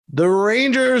The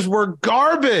Rangers were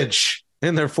garbage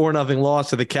in their 4-0 loss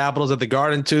to the Capitals at the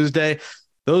Garden Tuesday.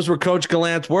 Those were Coach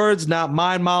Gallant's words, not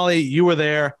mine, Molly. You were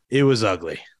there. It was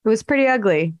ugly. It was pretty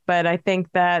ugly, but I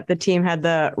think that the team had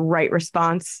the right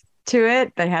response to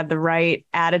it. They had the right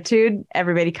attitude.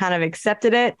 Everybody kind of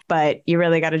accepted it, but you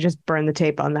really got to just burn the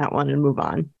tape on that one and move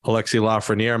on. Alexis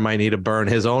Lafreniere might need to burn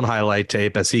his own highlight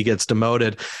tape as he gets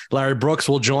demoted. Larry Brooks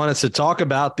will join us to talk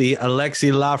about the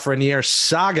Alexis Lafreniere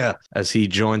saga as he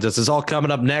joins us. It's all coming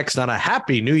up next on a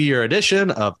Happy New Year edition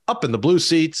of Up in the Blue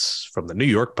Seats from the New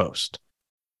York Post.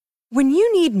 When you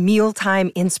need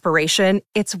mealtime inspiration,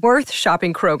 it's worth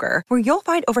shopping Kroger, where you'll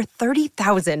find over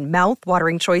 30,000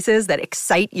 mouth-watering choices that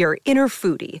excite your inner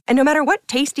foodie. And no matter what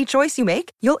tasty choice you make,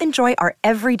 you'll enjoy our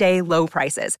everyday low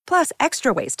prices, plus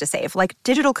extra ways to save, like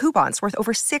digital coupons worth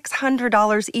over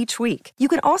 $600 each week. You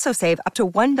can also save up to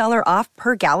 $1 off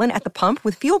per gallon at the pump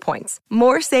with fuel points.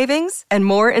 More savings and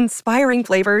more inspiring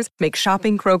flavors make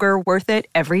shopping Kroger worth it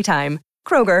every time.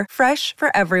 Kroger, fresh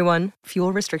for everyone.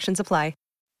 Fuel restrictions apply.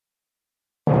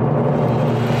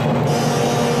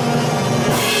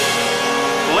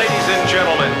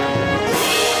 Gentlemen,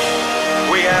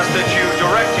 we ask that you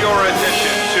direct your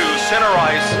attention to center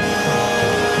ice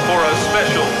for a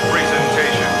special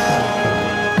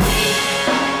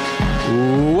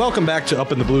presentation. Welcome back to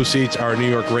Up in the Blue Seats, our New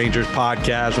York Rangers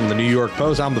podcast from the New York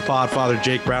Post. I'm the podfather,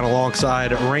 Jake Brown,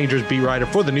 alongside Rangers beat writer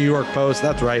for the New York Post.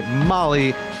 That's right,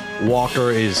 Molly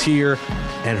Walker is here,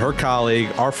 and her colleague,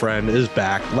 our friend, is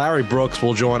back. Larry Brooks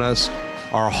will join us,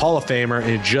 our Hall of Famer,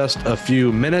 in just a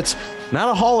few minutes. Not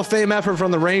a Hall of Fame effort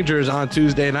from the Rangers on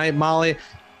Tuesday night, Molly.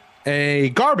 A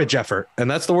garbage effort.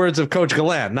 And that's the words of Coach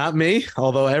Gallant, not me,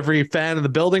 although every fan in the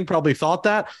building probably thought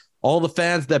that. All the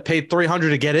fans that paid $300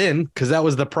 to get in, because that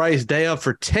was the price day of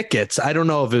for tickets. I don't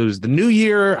know if it was the New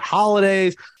Year,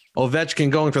 holidays, Ovechkin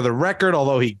going for the record,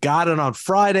 although he got it on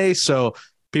Friday, so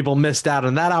people missed out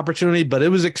on that opportunity, but it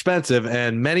was expensive,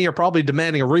 and many are probably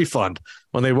demanding a refund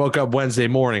when they woke up Wednesday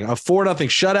morning. A 4-0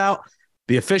 shutout.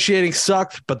 The officiating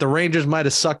sucked, but the Rangers might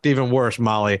have sucked even worse,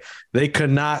 Molly. They could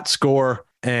not score,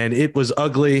 and it was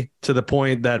ugly to the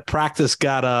point that practice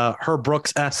got Herb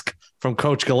Brooks-esque from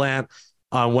Coach Gallant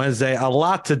on Wednesday. A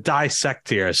lot to dissect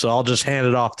here, so I'll just hand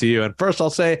it off to you. And first, I'll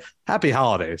say happy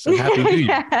holidays and happy New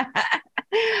Year.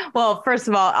 Well, first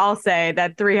of all, I'll say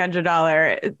that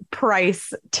 $300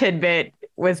 price tidbit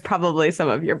was probably some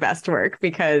of your best work,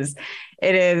 because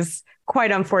it is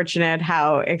quite unfortunate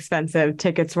how expensive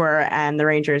tickets were, and the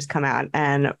Rangers come out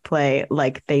and play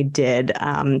like they did.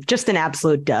 Just an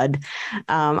absolute dud.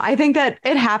 I think that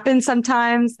it happens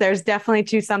sometimes. There's definitely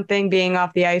to something being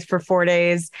off the ice for 4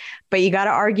 days, but you got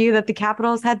to argue that the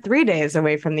Capitals had 3 days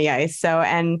away from the ice. So,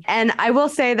 and I will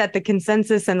say that the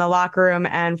consensus in the locker room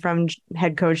and from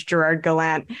head coach Gerard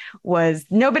Gallant was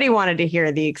nobody wanted to hear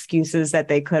the excuses that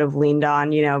they could have leaned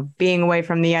on, being away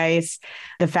from the ice,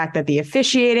 the fact that the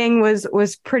officiating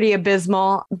was pretty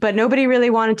abysmal, but nobody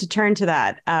really wanted to turn to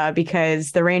that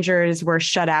because the Rangers were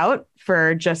shut out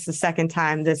for just the second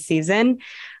time this season.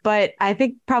 But I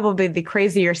think probably the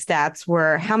crazier stats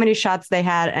were how many shots they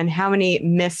had and how many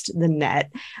missed the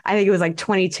net. I think it was like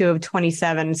 22 of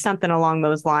 27, something along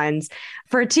those lines.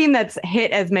 For a team that's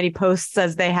hit as many posts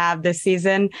as they have this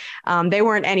season, they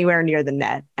weren't anywhere near the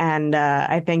net. And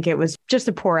I think it was just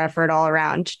a poor effort all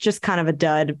around, just kind of a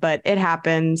dud, but it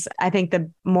happens. I think the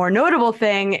more notable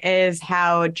thing is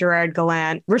how Gerard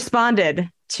Gallant responded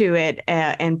to it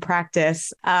in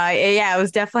practice. It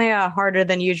was definitely a harder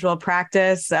than usual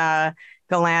practice.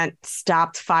 Gallant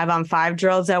stopped 5-on-5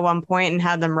 drills at one point and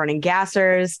had them running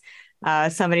gassers.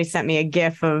 Somebody sent me a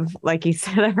gif of, like you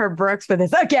said, Herb Brooks with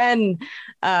his again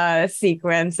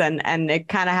sequence, and it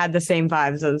kind of had the same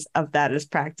vibes of that as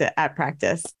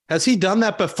practice. Has he done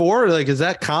that before? Like, is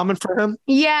that common for him?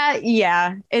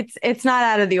 Yeah. It's not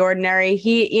out of the ordinary.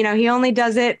 He only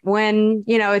does it when,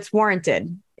 it's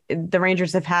warranted. The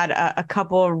Rangers have had a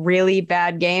couple of really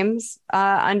bad games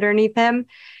underneath him,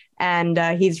 and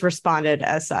he's responded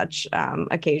as such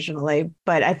occasionally.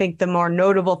 But I think the more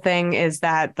notable thing is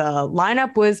that the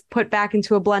lineup was put back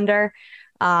into a blender,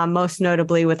 most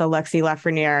notably with Alexis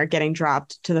Lafreniere getting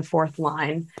dropped to the fourth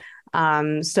line.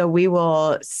 So we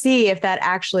will see if that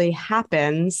actually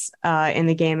happens in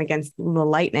the game against the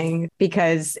Lightning,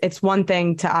 because it's one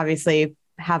thing to obviously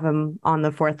have him on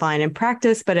the fourth line in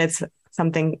practice, but it's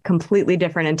something completely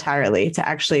different entirely to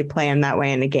actually play him that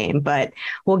way in the game. But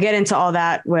we'll get into all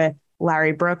that with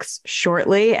Larry Brooks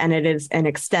shortly, and it is an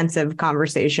extensive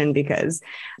conversation because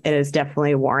it is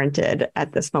definitely warranted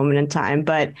at this moment in time.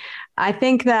 But I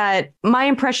think that my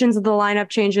impressions of the lineup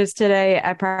changes today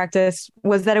at practice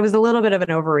was that it was a little bit of an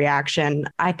overreaction.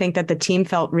 I think that the team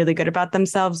felt really good about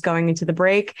themselves going into the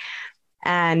break,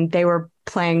 and they were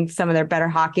playing some of their better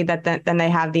hockey than they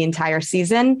have the entire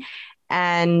season.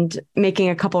 And making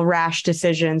a couple rash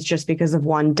decisions just because of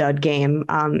one dud game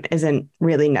isn't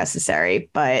really necessary.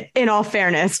 But in all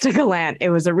fairness to Gallant, it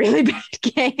was a really bad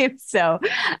game. So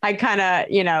I kind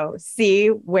of, see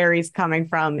where he's coming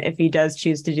from if he does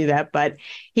choose to do that. But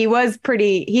he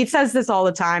says this all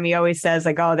the time. He always says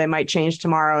like, oh, they might change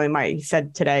tomorrow. He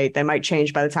said today, they might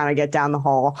change by the time I get down the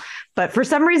hall. But for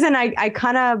some reason, I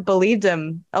kind of believed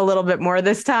him a little bit more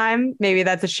this time. Maybe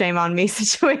that's a shame on me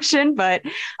situation, but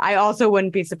I also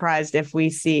wouldn't be surprised if we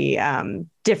see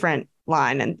different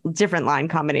line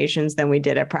combinations than we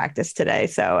did at practice today.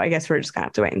 So I guess we're just gonna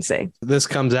have to wait and see. This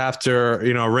comes after,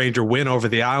 a Ranger win over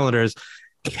the Islanders.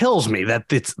 Kills me that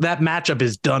that matchup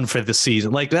is done for the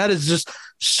season. Like, that is just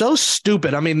so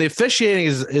stupid. I mean, the officiating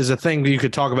is a thing that you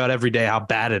could talk about every day, how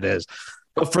bad it is.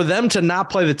 But for them to not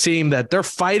play the team that they're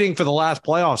fighting for the last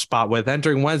playoff spot with,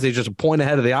 entering Wednesday just a point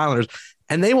ahead of the Islanders,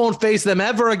 and they won't face them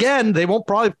ever again. They won't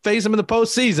probably face them in the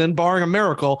postseason, barring a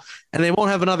miracle, and they won't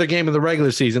have another game in the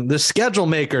regular season. The schedule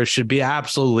makers should be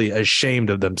absolutely ashamed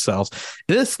of themselves.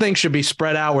 This thing should be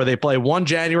spread out where they play one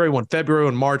January, one February,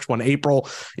 one March, one April,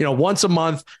 once a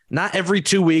month, not every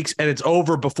 2 weeks, and it's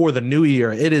over before the new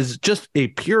year. It is just a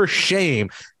pure shame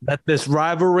that this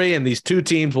rivalry and these two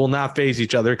teams will not face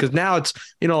each other, because now it's,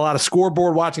 a lot of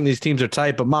scoreboard watching. These teams are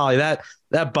tight, but Molly,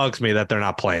 that bugs me that they're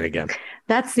not playing again.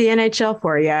 That's the NHL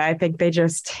for you. I think they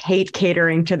just hate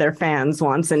catering to their fans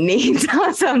wants and needs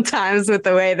sometimes with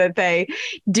the way that they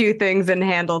do things and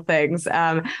handle things.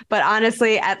 But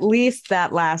honestly, at least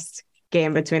that last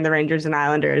game between the Rangers and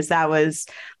Islanders, that was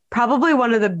probably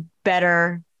one of the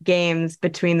better games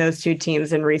between those two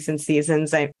teams in recent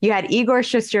seasons. You had Igor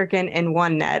Shesterkin in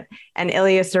one net and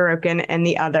Ilya Sorokin in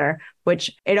the other,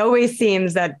 which it always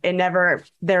seems that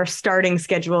their starting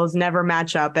schedules never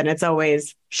match up. And it's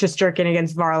always Shesterkin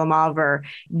against Varlamov or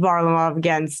Varlamov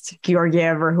against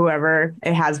Georgiev or whoever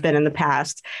it has been in the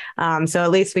past. So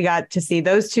at least we got to see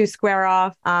those two square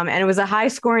off. And it was a high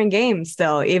scoring game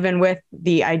still, even with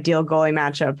the ideal goalie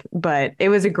matchup, but it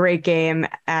was a great game.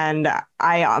 And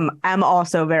I am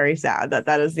also very sad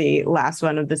that is the last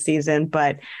one of the season,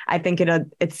 but I think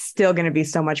it's still going to be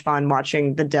so much fun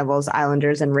watching the Devils,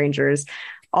 Islanders, and Rangers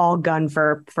all gun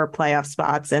for playoff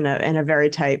spots in a very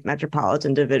tight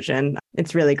metropolitan division.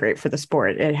 It's really great for the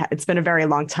sport. It's been a very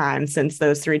long time since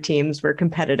those three teams were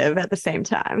competitive at the same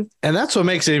time. And that's what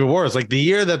makes it even worse. Like, the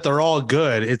year that they're all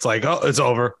good, it's like, oh, it's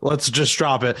over. Let's just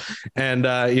drop it. And,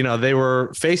 they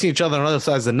were facing each other on other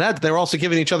sides of the net. They were also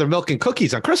giving each other milk and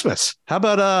cookies on Christmas. How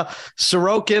about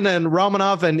Sorokin and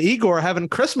Romanov and Igor having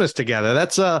Christmas together?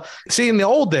 That's see, in the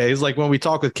old days, like when we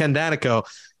talk with Ken Danico,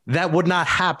 that would not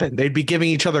happen. They'd be giving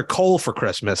each other coal for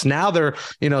Christmas. Now they're,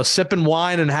 sipping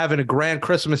wine and having a grand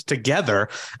Christmas together.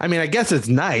 I mean, I guess it's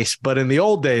nice, but in the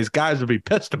old days, guys would be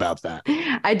pissed about that.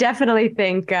 I definitely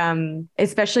think,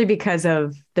 especially because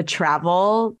of the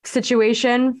travel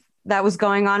situation that was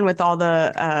going on with all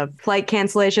the flight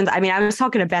cancellations. I mean, I was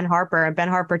talking to Ben Harper, and Ben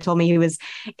Harper told me he was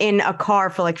in a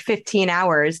car for like 15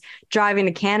 hours driving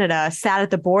to Canada, sat at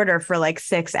the border for like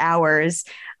 6 hours,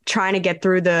 trying to get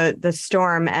through the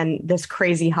storm and this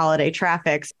crazy holiday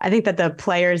traffic. I think that the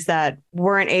players that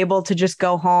weren't able to just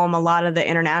go home, a lot of the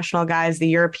international guys, the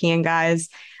European guys,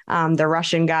 the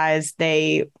Russian guys,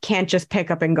 they can't just pick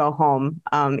up and go home,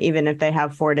 even if they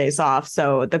have 4 days off.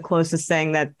 So the closest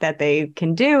thing that they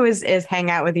can do is hang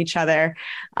out with each other.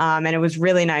 And it was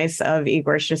really nice of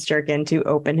Igor Shesterkin to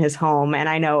open his home. And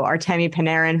I know Artemi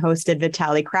Panarin hosted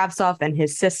Vitaly Kravtsov and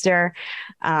his sister.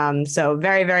 So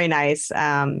very, very nice.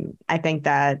 I think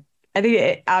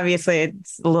obviously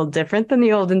it's a little different than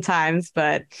the olden times,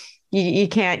 but you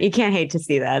can't hate to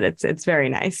see that. It's very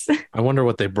nice. I wonder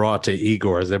what they brought to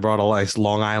Igor's. They brought a nice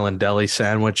Long Island deli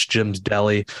sandwich, Jim's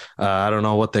Deli. I don't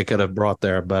know what they could have brought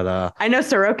there, but I know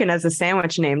Sorokin has a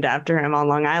sandwich named after him on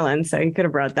Long Island, so he could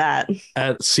have brought that.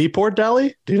 At Seaport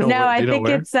Deli? Do you know? No, I think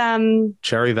it's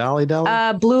Cherry Valley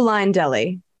Deli? Blue Line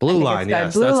Deli. Blue Line,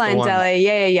 yes. Blue Line Deli.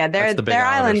 Yeah. They're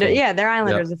Islanders. Yeah, they're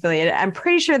Islanders affiliated. I'm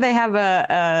pretty sure they have the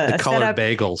a colored setup.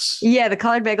 Bagels. Yeah, the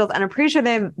colored bagels. And I'm pretty sure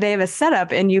they have a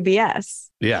setup in UBS.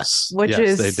 Yes.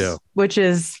 They do. Which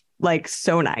is like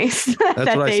so nice That's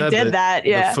that what I they said. did that.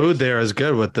 Yeah. The food there is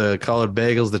good with the colored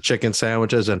bagels, the chicken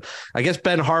sandwiches. And I guess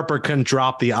Ben Harper couldn't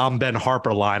drop the I'm Ben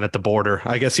Harper line at the border.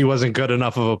 I guess he wasn't good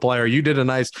enough of a player. You did a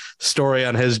nice story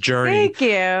on his journey. Thank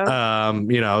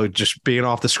you. Just being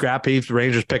off the scrap heap,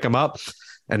 Rangers pick him up.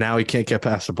 And now he can't get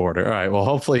past the border. All right. Well,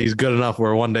 hopefully he's good enough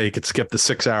where one day he could skip the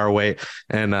 6-hour wait.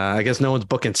 And I guess no one's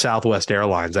booking Southwest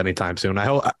Airlines anytime soon. I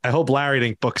hope Larry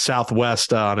didn't book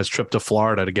Southwest on his trip to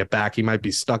Florida to get back. He might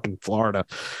be stuck in Florida,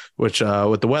 which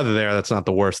with the weather there, that's not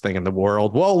the worst thing in the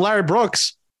world. Well, Larry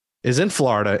Brooks is in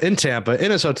Florida, in Tampa,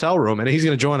 in his hotel room, and he's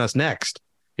going to join us next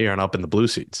here on Up in the Blue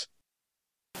Seats.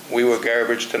 We were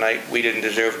garbage tonight. We didn't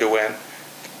deserve to win.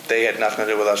 They had nothing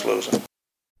to do with us losing.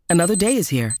 Another day is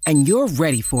here, and you're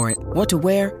ready for it. What to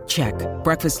wear? Check.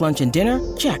 Breakfast, lunch, and dinner?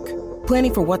 Check.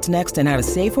 Planning for what's next and how to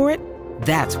save for it?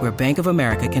 That's where Bank of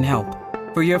America can help.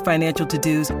 For your financial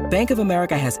to-dos, Bank of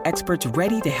America has experts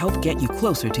ready to help get you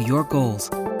closer to your goals.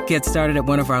 Get started at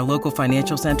one of our local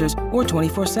financial centers or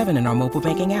 24/7 in our mobile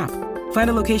banking app. Find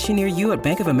a location near you at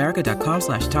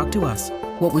bankofamerica.com/talktous.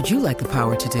 What would you like the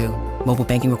power to do? Mobile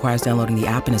banking requires downloading the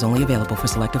app and is only available for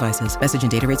select devices. Message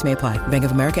and data rates may apply. Bank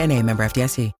of America NA, member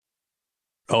FDIC.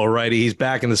 All righty, he's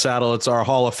back in the saddle. It's our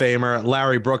Hall of Famer,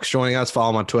 Larry Brooks, joining us.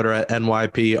 Follow him on Twitter at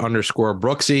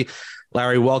NYP_Brooksy.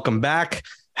 Larry, welcome back.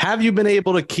 Have you been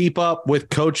able to keep up with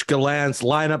Coach Gallant's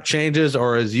lineup changes,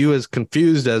 or is you as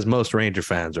confused as most Ranger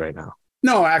fans right now?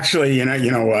 No, actually,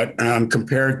 you know what?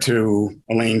 Compared to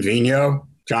Alain Vigneault,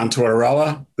 John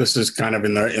Tortorella, this is kind of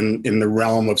in the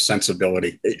realm of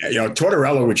sensibility.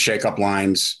 Tortorella would shake up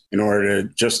lines in order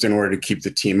to keep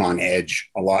the team on edge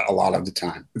a lot of the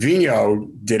time. Vigneault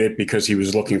did it because he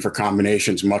was looking for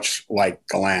combinations, much like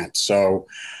Gallant. So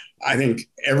I think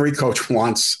every coach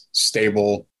wants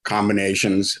stable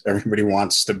combinations. Everybody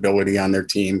wants stability on their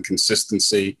team,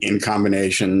 consistency in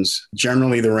combinations.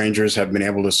 Generally, the Rangers have been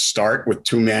able to start with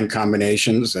 2-man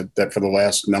combinations that for the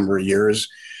last number of years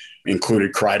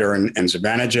included Kreider and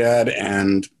Zibanejad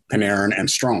and Panarin and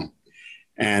Strome.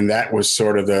 And that was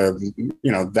sort of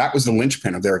that was the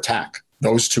linchpin of their attack.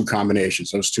 Those two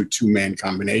combinations, those 2-man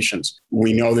combinations.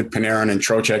 We know that Panarin and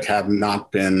Trocheck have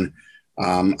not been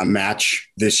a match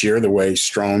this year the way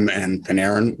Strome and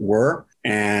Panarin were.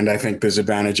 And I think the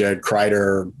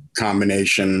Zibanejad-Kreider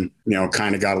combination,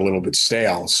 kind of got a little bit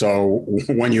stale. So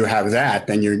when you have that,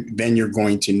 then you're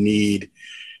going to need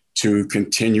to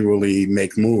continually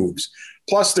make moves.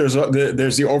 Plus, there's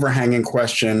the overhanging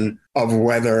question of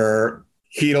whether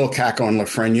Chytil, Kakko, and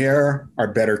Lafreniere are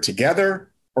better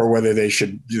together, or whether they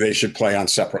should play on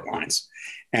separate lines.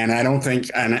 And I don't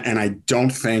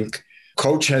think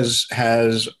Coach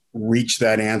has reached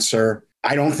that answer.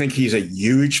 I don't think he's a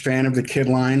huge fan of the kid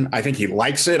line. I think he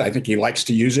likes it. I think he likes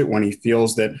to use it when he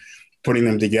feels that putting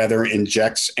them together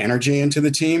injects energy into the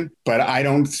team. But I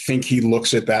don't think he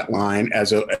looks at that line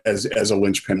as a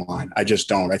linchpin line. I just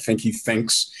don't. I think he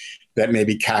thinks that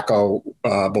maybe Kakko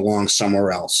belongs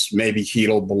somewhere else. Maybe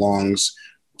Chytil belongs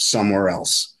somewhere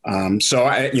else. So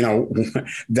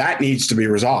that needs to be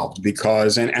resolved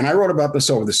because, and I wrote about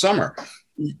this over the summer.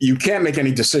 You can't make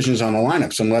any decisions on the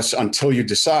lineups until you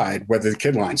decide whether the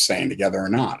kid line's staying together or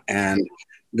not. And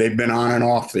they've been on and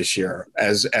off this year,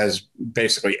 as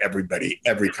basically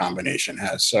every combination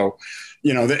has. So,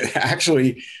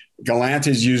 actually, Gallant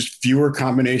has used fewer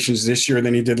combinations this year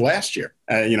than he did last year.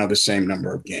 The same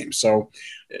number of games. So,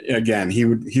 again, he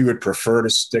would prefer to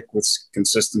stick with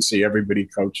consistency. Every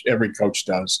coach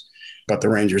does, but the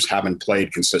Rangers haven't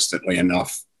played consistently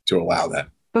enough to allow that.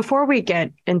 Before we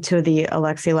get into the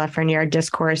Alexis Lafreniere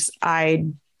discourse, I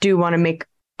do want to make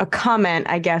a comment,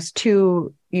 I guess,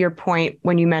 to your point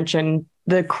when you mentioned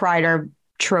the Kreider,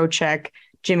 Trocheck,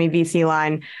 Jimmy Vesey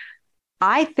line.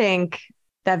 I think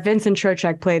that Vincent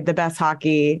Trocheck played the best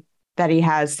hockey that he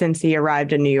has since he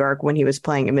arrived in New York when he was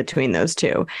playing in between those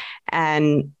two.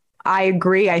 And I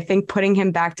agree. I think putting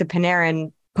him back next to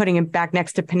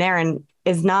Panarin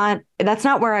that's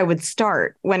not where I would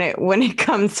start when it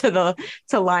comes to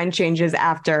line changes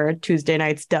after Tuesday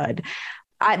night's dud.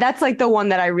 That's like the one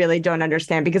that I really don't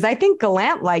understand because I think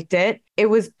Gallant liked it. It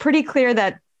was pretty clear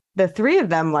that the three of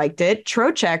them liked it.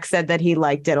 Trocheck said that he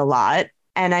liked it a lot.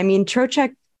 And I mean,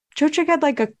 Trocheck had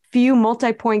like a few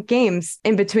multi-point games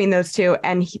in between those two.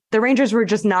 And the Rangers were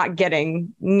just not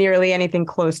getting nearly anything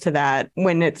close to that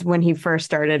when he first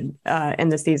started in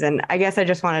the season. I guess I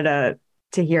just wanted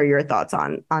to hear your thoughts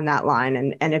on that line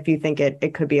and if you think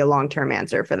it could be a long-term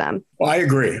answer for them. Well, I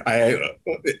agree.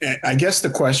 I guess the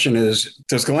question is,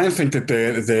 does Gallant think that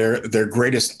their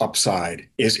greatest upside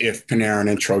is if Panarin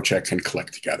and Trocheck can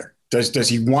click together? Does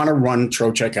he want to run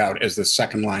Trocheck out as the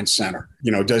second line center?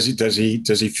 Does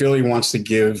he feel he wants to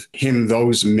give him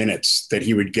those minutes that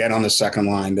he would get on the second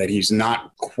line that he's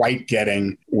not quite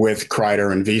getting with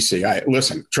Kreider and Vesey?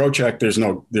 Listen, Trocheck,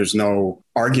 there's no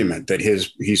argument that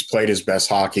he's played his best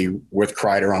hockey with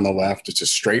Kreider on the left. It's a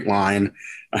straight line.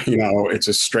 It's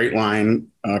a straight line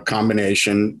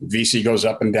combination. Vesey goes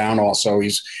up and down also.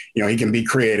 He can be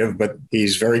creative, but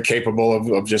he's very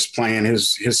capable of just playing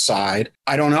his side.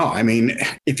 I don't know. I mean,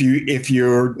 if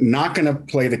you're not going to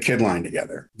play the kid line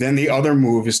together, then the other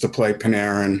move is to play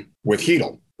Panarin with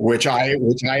Chytil, which I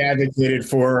advocated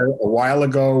for a while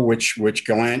ago, which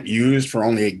Gallant used for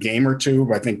only a game or two.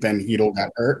 But I think then Chytil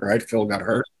got hurt, right? Phil got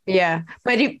hurt. Yeah,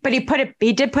 but he did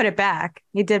put it back.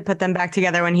 He did put them back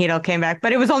together when Chytil came back,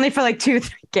 but it was only for like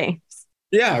 2-3 games.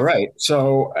 Yeah, right.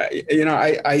 So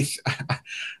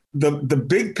the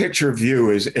big picture view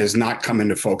is not come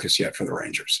into focus yet for the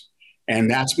Rangers. And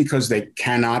that's because they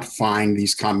cannot find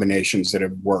these combinations that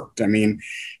have worked. I mean,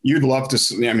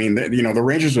 the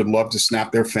Rangers would love to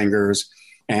snap their fingers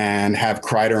and have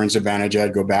Kreider and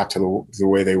Zibanejad go back to the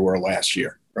way they were last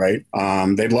year, right?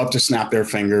 They'd love to snap their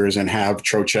fingers and have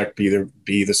Trocheck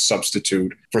be the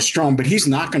substitute for Strome, but he's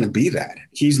not going to be that.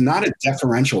 He's not a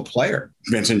deferential player,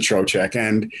 Vincent Trocheck.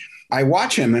 And I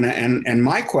watch him, and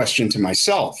my question to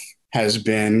myself has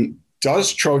been,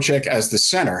 does Trocheck as the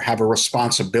center have a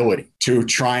responsibility to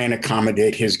try and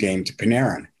accommodate his game to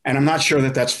Panarin? And I'm not sure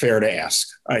that that's fair to ask.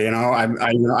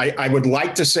 I would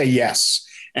like to say yes.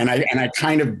 And I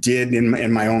kind of did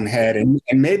in my own head, and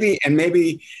maybe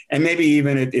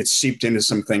even it seeped into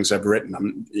some things I've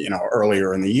written,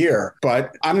 earlier in the year.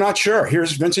 But I'm not sure.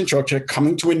 Here's Vincent Trocheck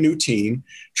coming to a new team,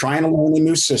 trying to learn a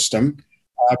new system.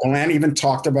 Gallant even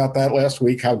talked about that last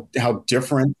week, how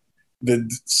different the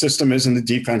system is in the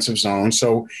defensive zone.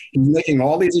 So he's making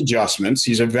all these adjustments.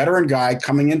 He's a veteran guy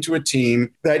coming into a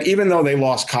team that, even though they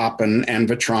lost Koppen and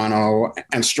Vetrano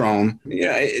and Strome,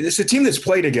 it's a team that's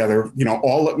played together,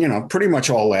 pretty much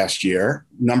all last year.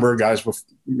 Number of guys,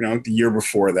 the year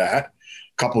before that,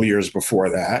 a couple of years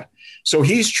before that. So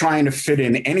he's trying to fit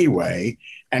in anyway.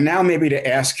 And now maybe to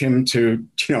ask him to,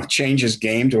 change his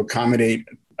game to accommodate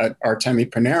Artemi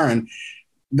Panarin,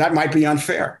 that might be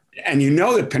unfair. And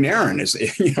that Panarin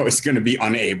is going to be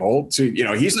unable to,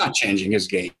 he's not changing his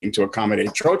game to accommodate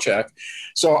Trocheck.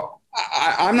 So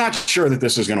I'm not sure that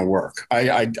this is going to work.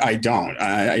 I don't.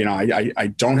 I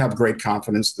don't have great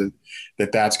confidence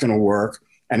that that's going to work.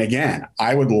 And again,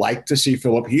 I would like to see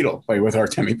Filip Chytil play with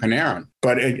Artemi Panarin.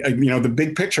 But, the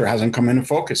big picture hasn't come into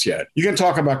focus yet. You can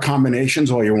talk about combinations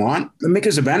all you want. But Mika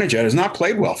Zibanejad has not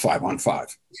played well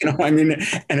 5-on-5.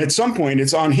 And at some point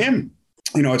it's on him.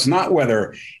 It's not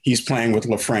whether he's playing with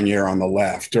Lafreniere on the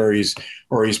left or he's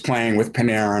playing with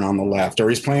Panarin on the left or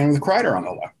he's playing with Kreider on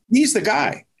the left. He's the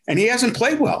guy. And he hasn't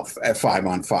played well at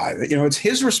 5-on-5. It's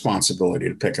his responsibility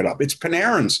to pick it up. It's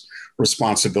Panarin's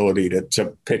responsibility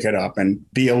to pick it up and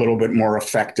be a little bit more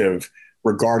effective,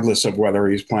 regardless of whether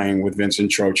he's playing with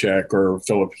Vincent Trocheck or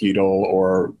Filip Chytil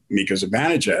or Mika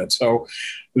Zibanejad. So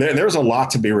there's a lot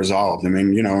to be resolved. I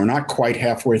mean, we're not quite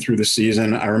halfway through the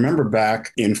season. I remember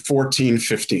back in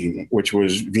 14-15, which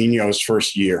was Vigneault's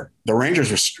first year, the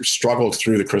Rangers struggled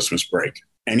through the Christmas break.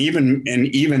 And even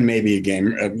maybe a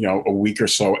game, a week or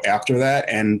so after that.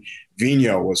 And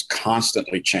Vigneault was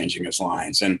constantly changing his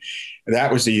lines. And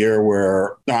that was the year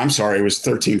where, it was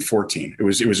 13-14. It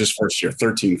was his first year,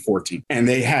 13-14. And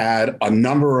they had a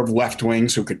number of left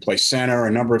wings who could play center,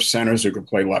 a number of centers who could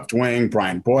play left wing.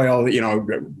 Brian Boyle,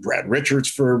 Brad Richards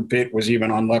for a bit was even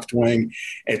on left wing.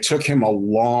 It took him a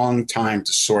long time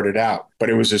to sort it out, but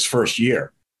it was his first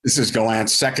year. This is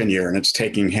Gallant's second year, and it's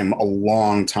taking him a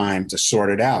long time to sort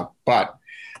it out. But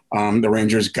the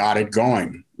Rangers got it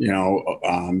going.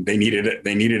 They needed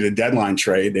a deadline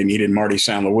trade. They needed Marty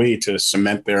St. Louis to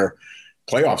cement their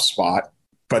playoff spot,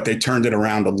 but they turned it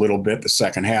around a little bit the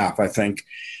second half. I think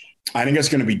it's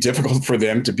going to be difficult for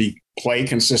them to play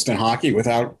consistent hockey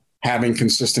without having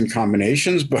consistent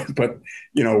combinations. But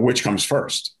which comes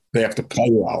first? They have to play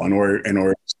well in order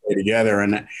to stay together.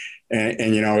 And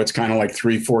it's kind of like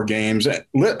 3-4 games.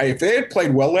 If they had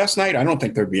played well last night, I don't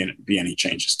think there'd be any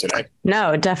changes today.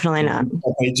 No, definitely not.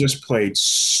 They just played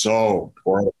so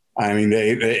poorly. I mean,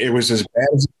 it was as bad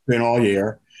as it's been all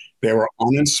year. They were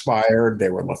uninspired. They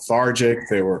were lethargic.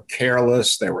 They were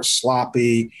careless. They were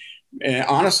sloppy. And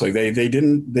honestly, they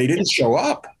didn't show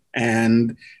up.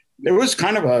 And it was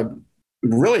kind of a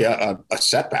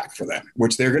setback for them,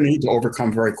 which they're going to need to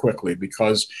overcome very quickly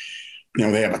because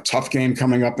they have a tough game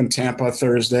coming up in Tampa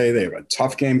Thursday. They have a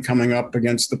tough game coming up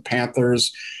against the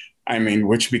Panthers. I mean,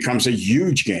 which becomes a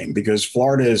huge game because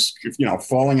Florida is,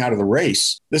 falling out of the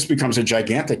race. This becomes a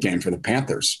gigantic game for the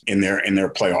Panthers in their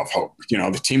playoff hope.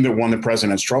 The team that won the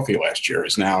President's Trophy last year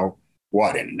is now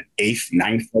in 8th,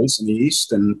 9th place in the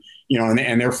East, and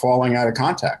they're falling out of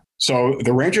contact. So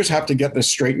the Rangers have to get this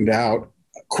straightened out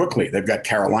quickly. They've got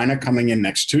Carolina coming in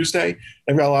next Tuesday.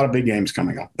 They've got a lot of big games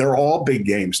coming up. They're all big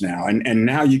games now, and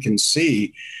now you can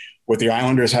see, with the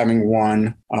Islanders having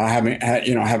won, on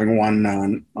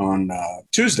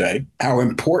Tuesday, how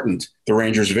important the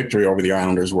Rangers' victory over the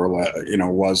Islanders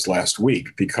was last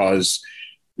week, because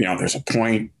there's a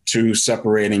 0.2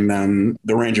 separating them.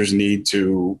 The Rangers need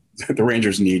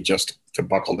just to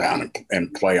buckle down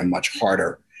and play a much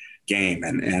harder game,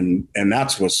 and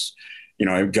that's what's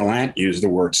Gallant used the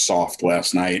word soft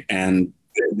last night, and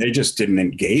they just didn't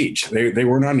engage. They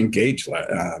were not engaged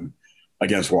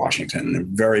against Washington.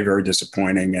 Very, very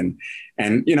disappointing.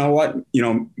 And you know what?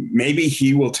 Maybe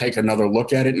he will take another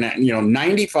look at it. And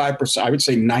 95%, I would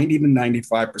say 90 to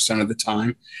 95% of the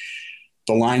time,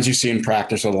 the lines you see in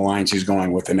practice are the lines he's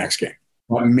going with the next game.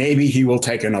 But maybe he will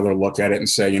take another look at it and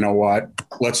say, you know what?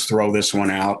 Let's throw this one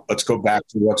out. Let's go back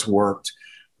to what's worked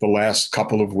the last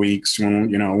couple of weeks when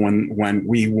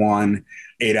we won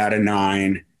 8 out of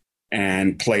 9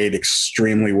 and played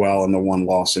extremely well in the one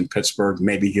loss in Pittsburgh.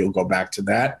 Maybe he'll go back to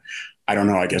that. I don't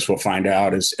know. I guess we'll find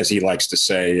out, as he likes to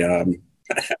say,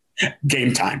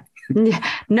 game time.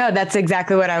 No, that's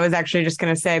exactly what I was actually just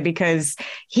going to say, because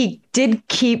he did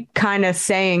keep kind of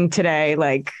saying today,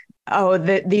 like,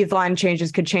 these line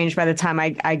changes could change by the time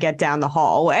I get down the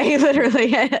hallway,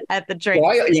 literally at the train.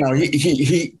 Well,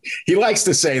 he likes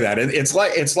to say that. It's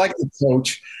like the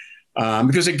coach.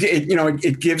 Because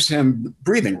it gives him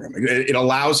breathing room. It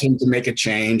allows him to make a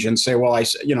change and say, well, I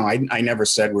never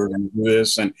said we were going to do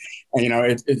this,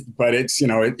 but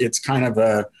it's kind of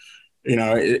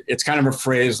a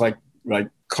phrase like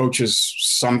coaches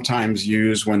sometimes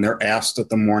use when they're asked at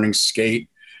the morning skate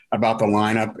about the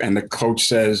lineup, and the coach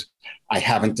says, I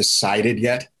haven't decided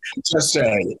yet. Just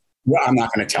say, well, I'm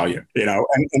not going to tell you,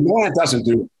 and Gallant doesn't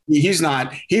do. He's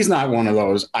not one of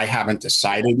those, I haven't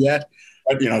decided yet.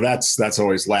 But, that's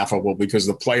always laughable, because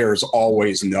the players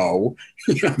always know,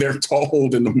 they're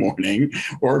told in the morning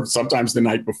or sometimes the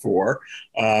night before,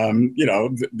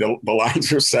 the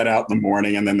lines are set out in the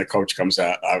morning, and then the coach comes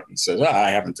out and says,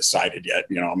 I haven't decided yet.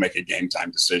 I'll make a game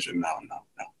time decision. No.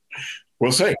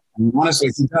 We'll see.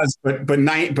 Honestly, he does.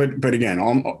 But again,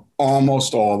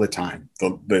 almost all the time,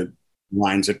 the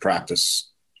lines at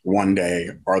practice one day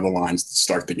are the lines that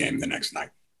start the game the next night.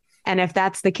 And if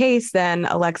that's the case, then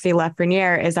Alexis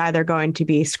Lafreniere is either going to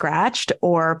be scratched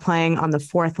or playing on the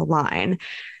fourth line.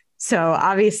 So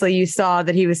obviously you saw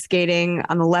that he was skating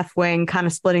on the left wing, kind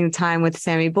of splitting the time with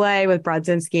Sammy Blais, with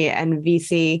Brodzinski and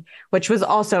VC, which was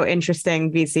also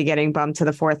interesting. VC getting bumped to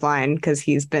the fourth line because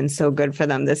he's been so good for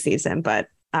them this season. But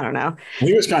I don't know.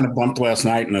 He was kind of bumped last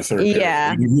night in the third.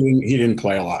 Yeah. He didn't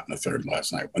play a lot in the third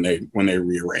last night when they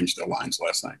rearranged the lines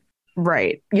last night.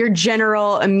 Right. Your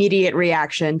general immediate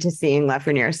reaction to seeing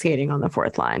Lafreniere skating on the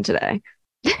fourth line today.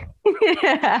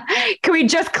 Can we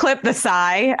just clip the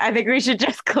sigh? I think we should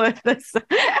just clip this.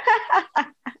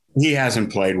 He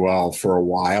hasn't played well for a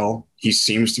while. He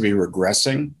seems to be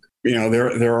regressing.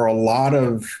 There are a lot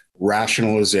of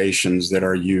rationalizations that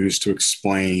are used to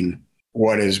explain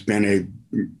what has been a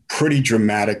pretty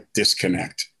dramatic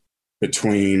disconnect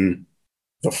between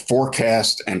the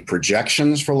forecast and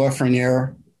projections for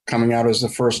Lafreniere coming out as the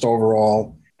first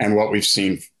overall and what we've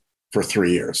seen for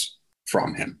 3 years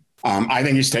from him. I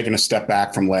think he's taken a step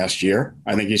back from last year.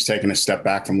 I think he's taken a step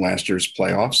back from last year's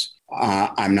playoffs.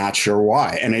 I'm not sure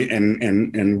why.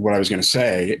 And what I was going to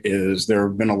say is there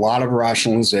have been a lot of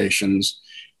rationalizations.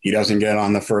 He doesn't get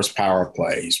on the first power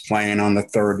play. He's playing on the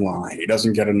third line. He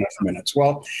doesn't get enough minutes.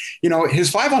 Well,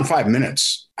 his 5-on-5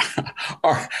 minutes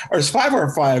his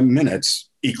 5-on-5 minutes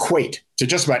equate to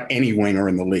just about any winger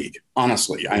in the league.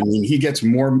 Honestly, I mean, he gets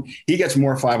more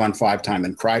 5-on-5 time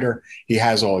than Kreider. He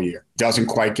has all year. Doesn't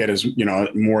quite get as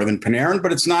more than Panarin,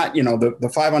 but it's not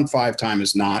the 5-on-5 time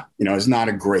is not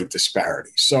a great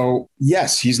disparity. So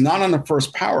yes, he's not on the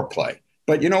first power play,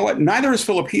 but you know what? Neither is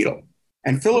Filipino,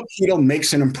 and Filipino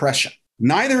makes an impression.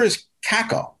 Neither is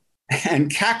Kakko, and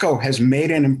Kakko has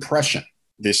made an impression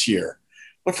this year.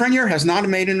 Lafreniere has not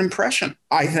made an impression.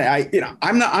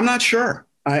 I'm not sure.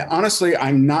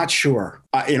 I'm not sure.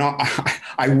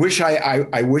 I wish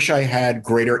I had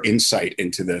greater insight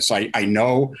into this. I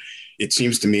know it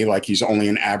seems to me like he's only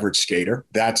an average skater.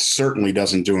 That certainly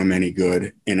doesn't do him any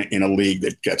good in a league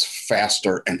that gets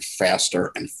faster and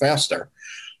faster and faster.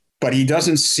 but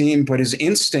his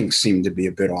instincts seem to be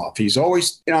a bit off. He's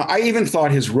always, I even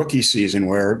thought his rookie season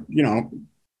where,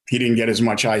 he didn't get as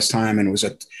much ice time and it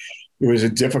was a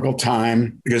difficult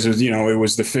time because it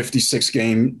was the 56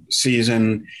 game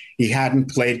season. He hadn't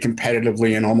played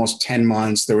competitively in almost 10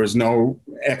 months. There was no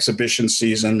exhibition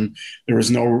season. There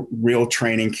was no real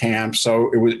training camp.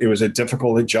 So it was a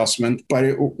difficult adjustment, but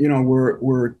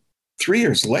we're 3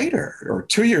 years later or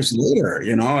 2 years later,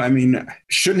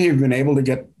 shouldn't he have been able to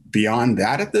get beyond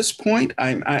that at this point?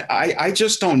 I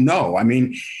just don't know.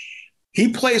 He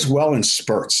plays well in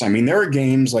spurts. There are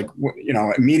games like,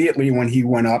 immediately when he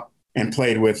went up and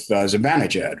played with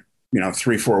Zibanejad,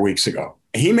 3-4 weeks ago,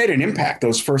 he made an impact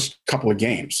those first couple of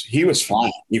games. He was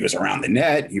fine. He was around the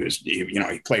net.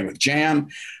 He played with jam,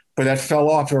 but that fell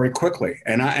off very quickly.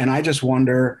 And I just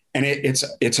wonder, and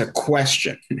it's a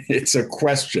question. It's a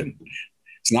question.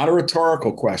 It's not a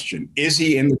rhetorical question. Is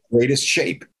he in the greatest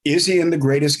shape? Is he in the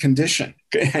greatest condition?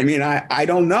 I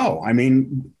don't know. I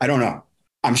don't know.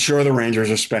 I'm sure the Rangers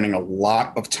are spending a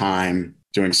lot of time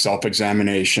doing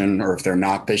self-examination, or if they're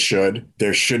not, they should.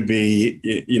 There should be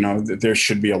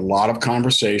a lot of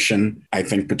conversation, I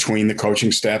think, between the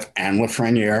coaching staff and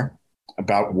Lafreniere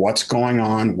about what's going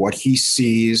on, what he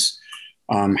sees,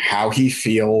 how he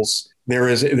feels.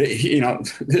 This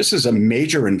is a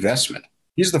major investment.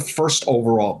 He's the first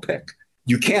overall pick.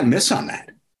 You can't miss on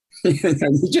that.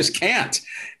 You just can't.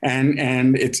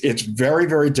 And it's very,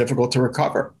 very difficult to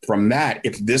recover from that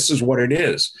if this is what it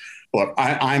is. Look,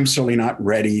 I'm certainly not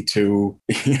ready to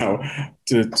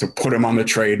put him on the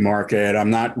trade market. I'm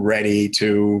not ready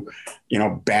to,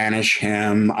 banish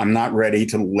him. I'm not ready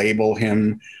to label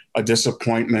him a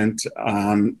disappointment.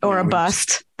 Or a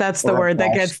bust. That's the word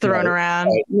that gets thrown around.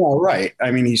 Right.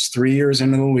 He's 3 years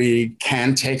into the league,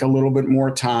 can take a little bit more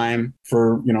time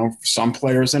for, some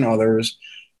players than others.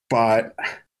 But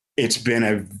it's been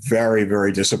a very,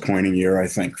 very disappointing year, I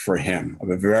think, for him.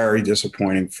 A very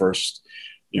disappointing first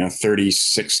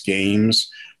 36 games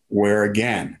where,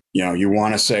 again, you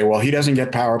want to say, well, he doesn't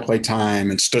get power play time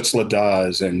and Stützle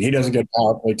does, and he doesn't get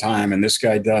power play time and this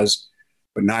guy does,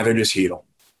 but neither does Hedl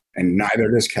and neither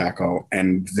does Kakko.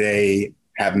 And they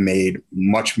have made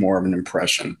much more of an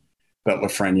impression that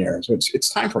Lafreniere. So it's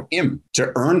time for him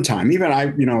to earn time. Even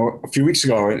a few weeks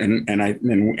ago,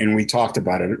 and we talked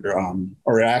about it,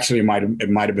 or actually it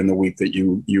might have been the week that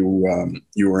you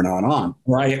were not on,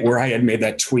 where I had made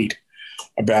that tweet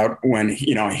about when,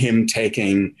 him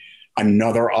taking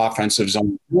another offensive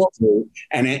zone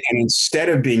and instead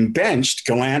of being benched,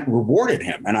 Gallant rewarded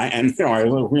him.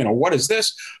 What is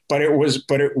this? But it was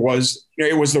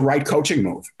the right coaching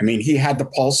move. He had the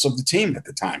pulse of the team at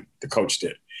the time, the coach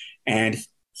did. And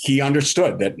he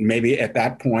understood that maybe at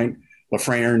that point,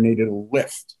 Lafreniere needed a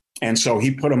lift. And so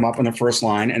he put him up on the first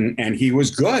line and he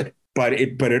was good, but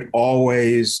it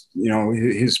always,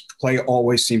 his play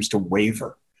always seems to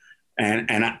waver. And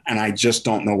I just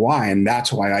don't know why. And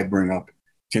that's why I bring up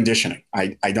conditioning.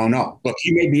 I don't know. Look,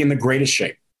 he may be in the greatest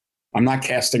shape. I'm not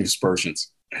casting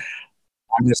aspersions.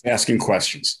 I'm just asking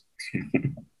questions.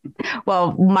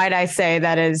 Well, might I say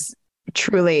that is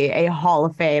truly a Hall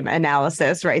of Fame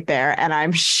analysis right there. And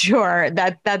I'm sure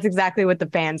that that's exactly what the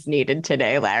fans needed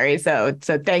today, Larry. So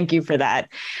thank you for that.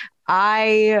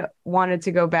 I wanted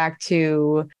to go back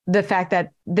to the fact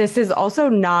that this is also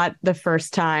not the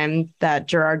first time that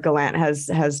Gerard Gallant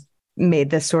has made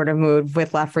this sort of move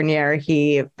with Lafreniere.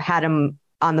 He had him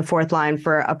on the fourth line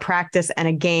for a practice and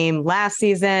a game last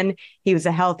season. He was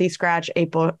a healthy scratch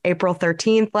April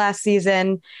 13th last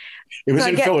season. It was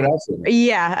in Philadelphia.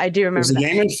 Yeah, I do remember. It was a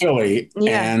game in Philly,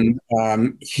 yeah.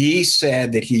 And he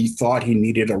said that he thought he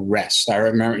needed a rest. I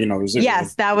remember,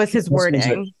 that was his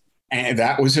wording. And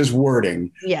that was his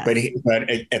wording. Yeah. But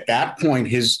at that point,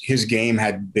 his game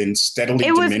had been steadily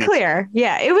diminished. It was clear.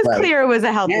 Yeah, it was clear it was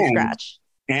a healthy scratch.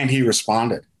 And he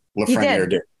responded. Lafreniere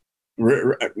did.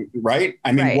 Right?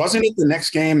 Wasn't it the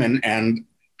next game? And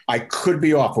I could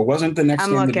be off. It wasn't the next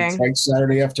game, the Detroit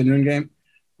Saturday afternoon game,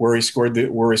 where he scored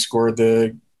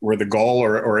the goal,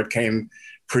 or it came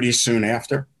pretty soon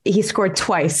after. He scored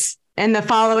twice in the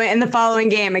following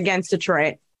game against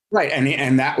Detroit. Right,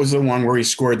 and that was the one where he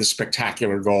scored the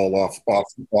spectacular goal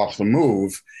off the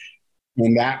move,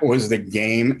 and that was the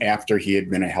game after he had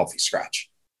been a healthy scratch,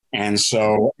 and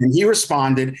he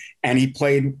responded, and he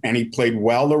played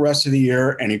well the rest of the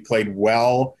year, and he played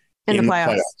well in the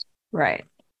playoffs. Right.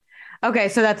 Okay,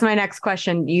 so that's my next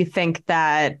question. You think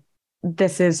that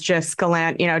this is just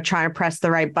Gallant, trying to press the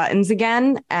right buttons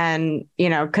again, and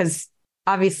because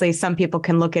obviously some people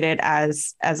can look at it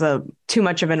as a too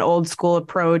much of an old school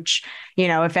approach.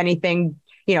 If anything,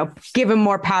 give him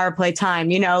more power play time,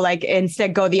 like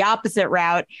instead go the opposite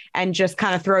route and just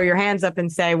kind of throw your hands up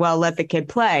and say, well, let the kid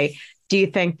play. Do you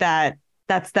think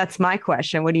that's my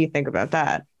question? What do you think about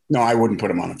that? No, I wouldn't put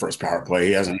him on the first power play.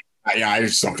 He hasn't. I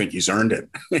just don't think he's earned it.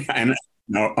 And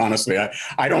no, honestly,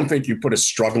 I don't think you put a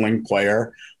struggling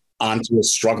player onto a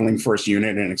struggling first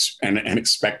unit and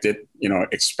expect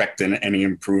any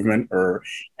improvement or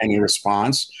any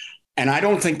response. And I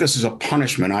don't think this is a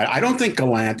punishment. I don't think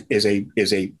Gallant is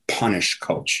a punish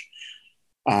coach.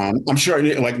 I'm sure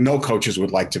like no coaches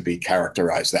would like to be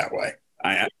characterized that way.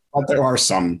 But there are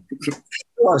some.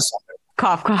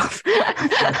 Cough, cough. There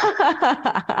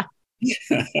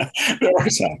are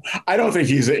some. I don't think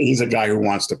he's a guy who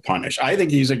wants to punish. I think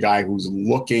he's a guy who's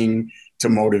looking to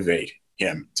motivate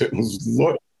him,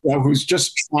 who's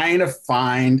just trying to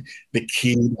find the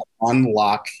key to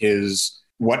unlock his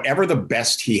whatever the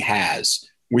best he has.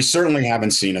 We certainly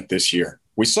haven't seen it this year.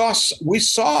 We saw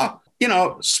spurts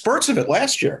of it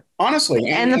last year, honestly,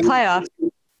 and the playoffs.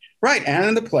 Right, and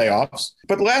in the playoffs.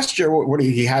 But last year,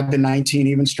 he had the 19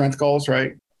 even strength goals,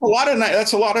 right?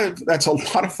 That's a lot of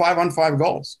 5-on-5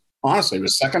 goals. Honestly, he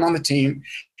was second on the team.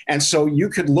 And so you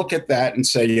could look at that and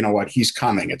say, you know what, he's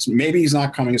coming. Maybe he's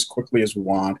not coming as quickly as we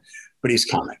want, but he's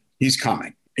coming. He's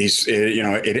coming. He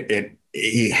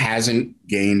hasn't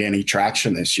gained any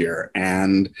traction this year.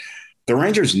 And the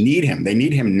Rangers need him. They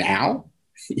need him now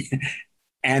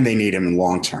and they need him in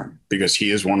long term because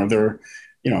he is one of their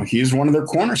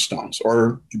cornerstones,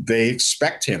 or they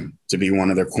expect him to be one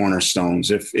of their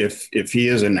cornerstones. If he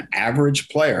is an average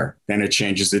player, then it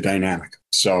changes the dynamic.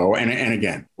 So, and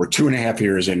again, we're 2.5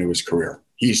 years into his career.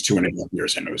 He's 2.5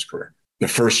 years into his career. The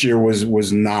first year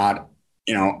was not,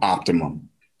 optimum.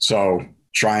 So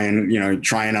try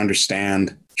and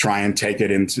understand, try and take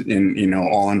it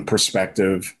all in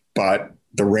perspective. But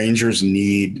the Rangers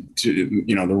the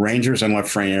Rangers and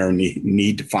Lafreniere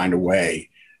need to find a way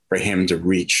for him to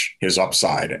reach his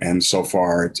upside. And so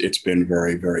far it's been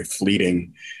very, very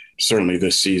fleeting. Certainly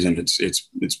this season,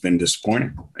 it's been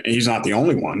disappointing. He's not the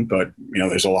only one, but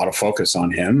there's a lot of focus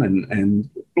on him. And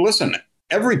listen,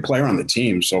 every player on the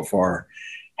team so far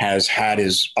has had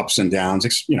his ups and downs,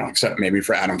 except maybe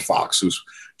for Adam Fox, who's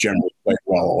generally played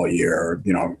well all year,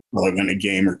 other than a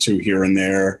game or two here and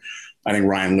there. I think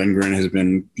Ryan Lindgren has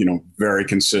been, very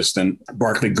consistent.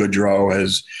 Barclay Goodrow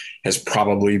has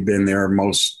probably been their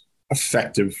most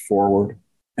effective forward.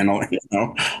 And,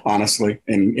 honestly,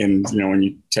 and when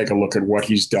you take a look at what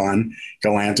he's done,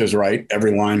 Gallant is right.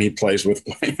 Every line he plays with,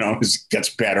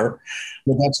 gets better.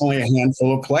 But that's only a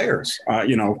handful of players. When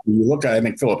you look at, I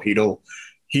think Philip Hedl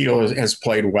has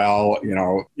played well,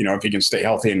 if he can stay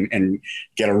healthy and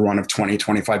get a run of 20,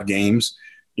 25 games,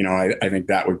 I think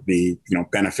that would be,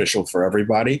 beneficial for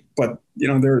everybody. But,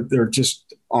 there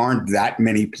just aren't that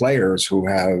many players who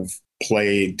have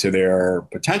played to their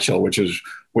potential, which is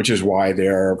why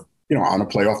they're, on a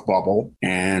playoff bubble.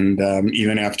 And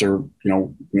even after,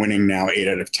 winning now 8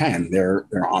 out of 10, they're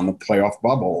on the playoff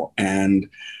bubble. And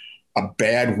a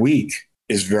bad week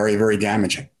is very, very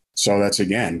damaging. So that's,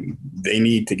 again, they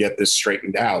need to get this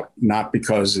straightened out, not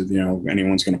because,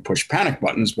 anyone's going to push panic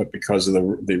buttons, but because of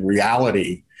the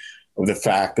reality of the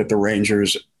fact that the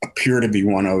Rangers appear to be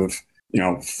one of,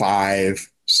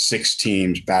 5-6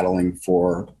 teams battling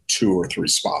for 2 or 3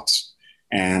 spots.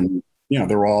 And,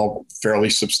 they're all fairly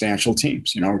substantial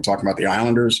teams. We're talking about the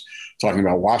Islanders, talking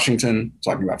about Washington,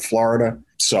 talking about Florida.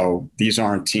 So these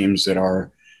aren't teams that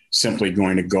are simply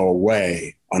going to go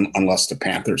away unless the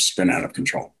Panthers spin out of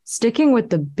control. Sticking with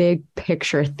the big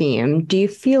picture theme, do you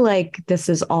feel like this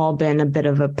has all been a bit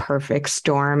of a perfect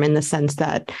storm in the sense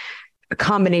that a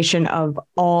combination of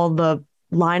all the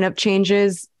lineup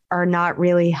changes are not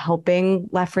really helping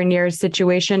Lafreniere's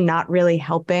situation, not really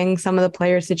helping some of the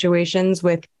players' situations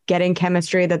with getting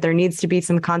chemistry, that there needs to be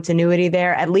some continuity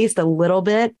there, at least a little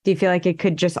bit? Do you feel like it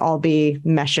could just all be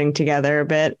meshing together a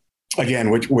bit? Again,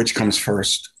 which comes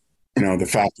first? The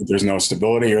fact that there's no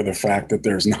stability, or the fact that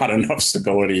there's not enough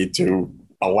stability to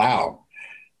allow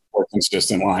for a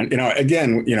consistent line?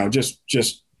 Again, just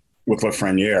with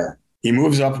Lafreniere, he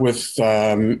moves up with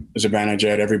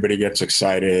Zibanejad, everybody gets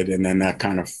excited, and then that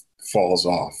kind of falls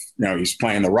off. He's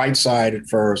playing the right side at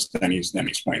first, then he's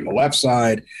playing the left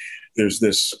side. There's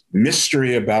this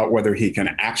mystery about whether he can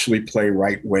actually play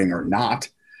right wing or not.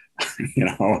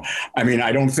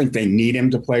 I don't think they need him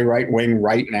to play right wing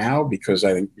right now, because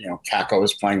I think, Kakko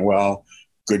is playing well,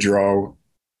 Goodrow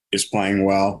is playing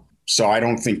well. So I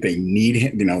don't think they need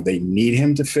him, they need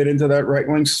him to fit into that right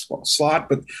wing slot,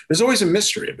 but there's always a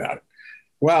mystery about it.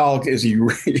 Well, is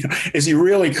he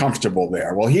really comfortable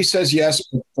there? Well, he says yes,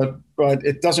 but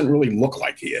it doesn't really look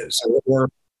like he is. Or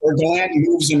or Gallant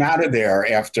moves him out of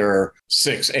there after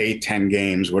 6, 8, 10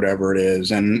 games, whatever it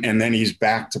is. And then he's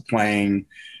back to playing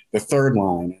the third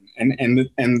line. And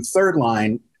the third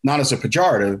line, not as a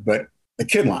pejorative, but the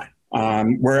kid line,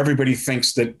 where everybody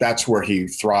thinks that that's where he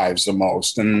thrives the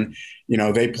most. And,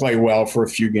 they play well for a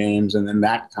few games and then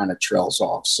that kind of trails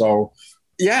off. So,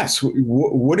 yes,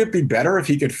 would it be better if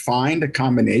he could find a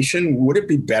combination? Would it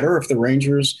be better if the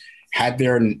Rangers had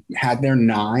their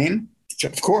 9?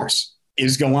 Of course.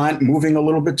 Is Gallant moving a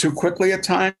little bit too quickly at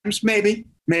times? Maybe.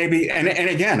 And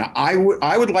again, I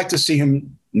would like to see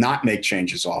him not make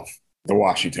changes off the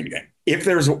Washington game. If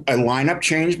there's a lineup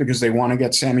change because they want to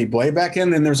get Sammy Blais back in,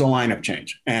 then there's a lineup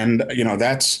change. And,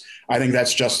 I think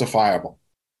that's justifiable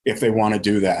if they want to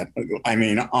do that. I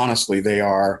mean, honestly, they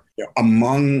are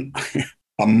among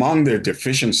their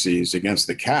deficiencies against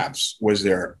the Caps was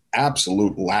their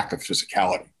absolute lack of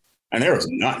physicality. And there was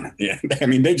none. I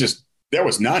mean, there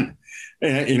was none.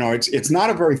 It's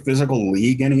not a very physical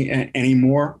league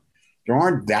anymore. There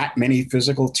aren't that many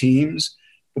physical teams.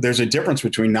 But there's a difference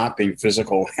between not being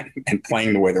physical and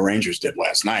playing the way the Rangers did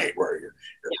last night, where you're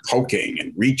poking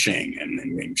and reaching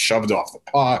and being shoved off the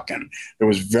puck. And there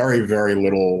was very, very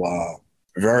little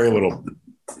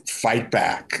fight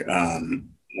back.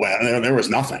 There was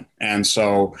nothing. And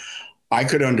so I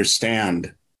could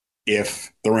understand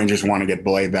if the Rangers want to get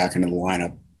Blais back into the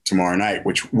lineup tomorrow night,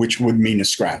 which would mean a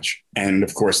scratch. And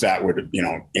of course, that would,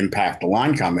 impact the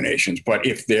line combinations. But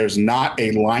if there's not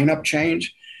a lineup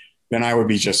change, then I would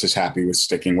be just as happy with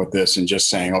sticking with this and just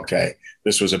saying, okay,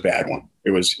 this was a bad one.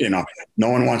 It was, no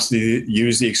one wants to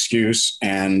use the excuse,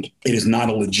 and it is not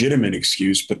a legitimate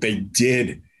excuse, but they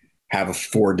did have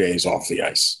 4 days off the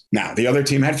ice. Now, the other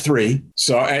team had 3.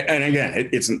 So, and again,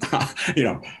 it's not,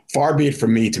 far be it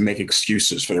from me to make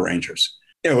excuses for the Rangers.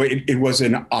 It was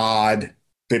an odd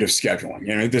bit of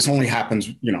scheduling. This only happens,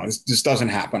 this doesn't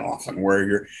happen often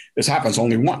this happens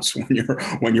only once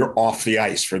when you're off the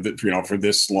ice for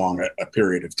this long a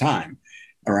period of time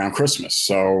around Christmas.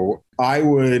 So I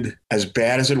would, as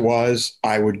bad as it was,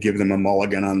 I would give them a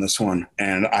mulligan on this one.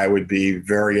 And I would be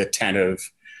very attentive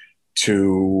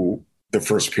to the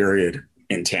first period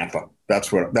in Tampa. That's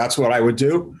what I would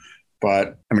do. But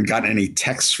I haven't gotten any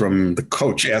texts from the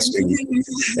coach asking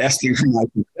for my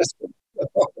contestant.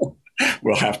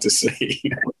 We'll have to see.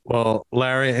 Well,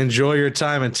 Larry, enjoy your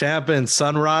time in Tampa and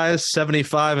Sunrise,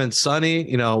 75 and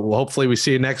sunny. Hopefully we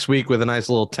see you next week with a nice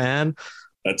little tan.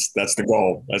 That's the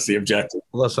goal. That's the objective.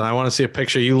 Listen, I want to see a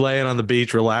picture of you laying on the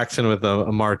beach, relaxing with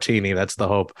a martini. That's the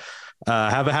hope.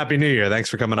 Have a happy New Year. Thanks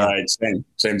for coming on. All right.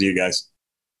 Same to you guys.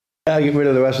 I'll get rid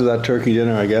of the rest of that turkey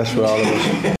dinner, I guess, for all of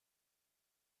us.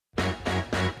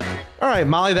 All right,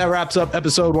 Molly, that wraps up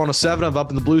episode 107 of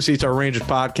Up in the Blue Seats, our Rangers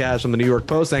podcast from the New York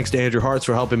Post. Thanks to Andrew Hartz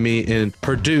for helping me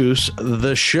produce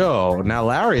the show. Now,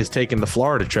 Larry is taking the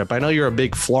Florida trip. I know you're a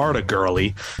big Florida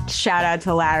girly. Shout out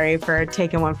to Larry for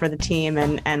taking one for the team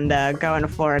and going to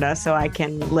Florida so I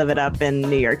can live it up in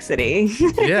New York City.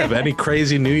 Yeah, but any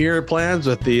crazy New Year plans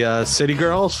with the City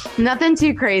Girls? Nothing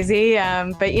too crazy,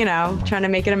 but, trying to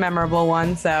make it a memorable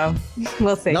one. So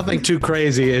we'll see. Nothing too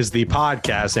crazy is the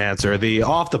podcast answer. The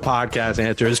off the podcast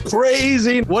answer is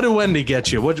crazy. What did Wendy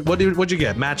get you? What'd you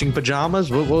get? Matching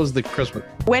pajamas? What was the Christmas?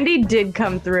 Wendy did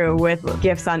come through with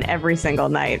gifts on every single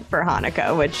night for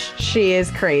Hanukkah, which she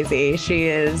is crazy. She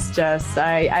is just,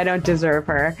 I don't deserve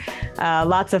her.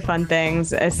 Lots of fun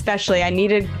things, especially I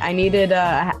needed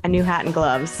a new hat and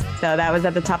gloves. So that was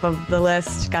at the top of the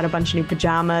list. Got a bunch of new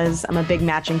pajamas. I'm a big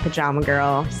matching pajama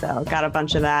girl. So got a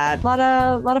bunch of that.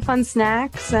 A lot of fun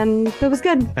snacks, and it was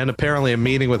good. And apparently a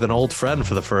meeting with an old friend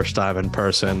for the first time in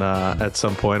person at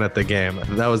some point at the game.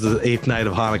 That was the 8th night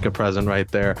of Hanukkah present right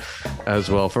there as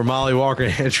well. For Molly Walker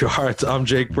and Andrew Hartz, I'm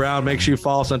Jake Brown. Make sure you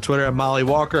follow us on Twitter at Molly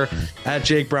Walker, at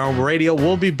Jake Brown Radio.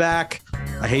 We'll be back.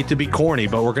 I hate to be corny,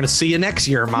 but we're going to see you next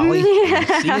year, Molly. See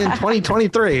you in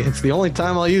 2023. It's the only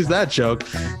time I'll use that joke.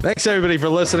 Thanks, everybody, for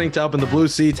listening to Up in the Blue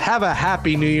Seats. Have a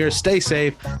happy New Year. Stay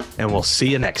safe, and we'll see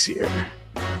you next year.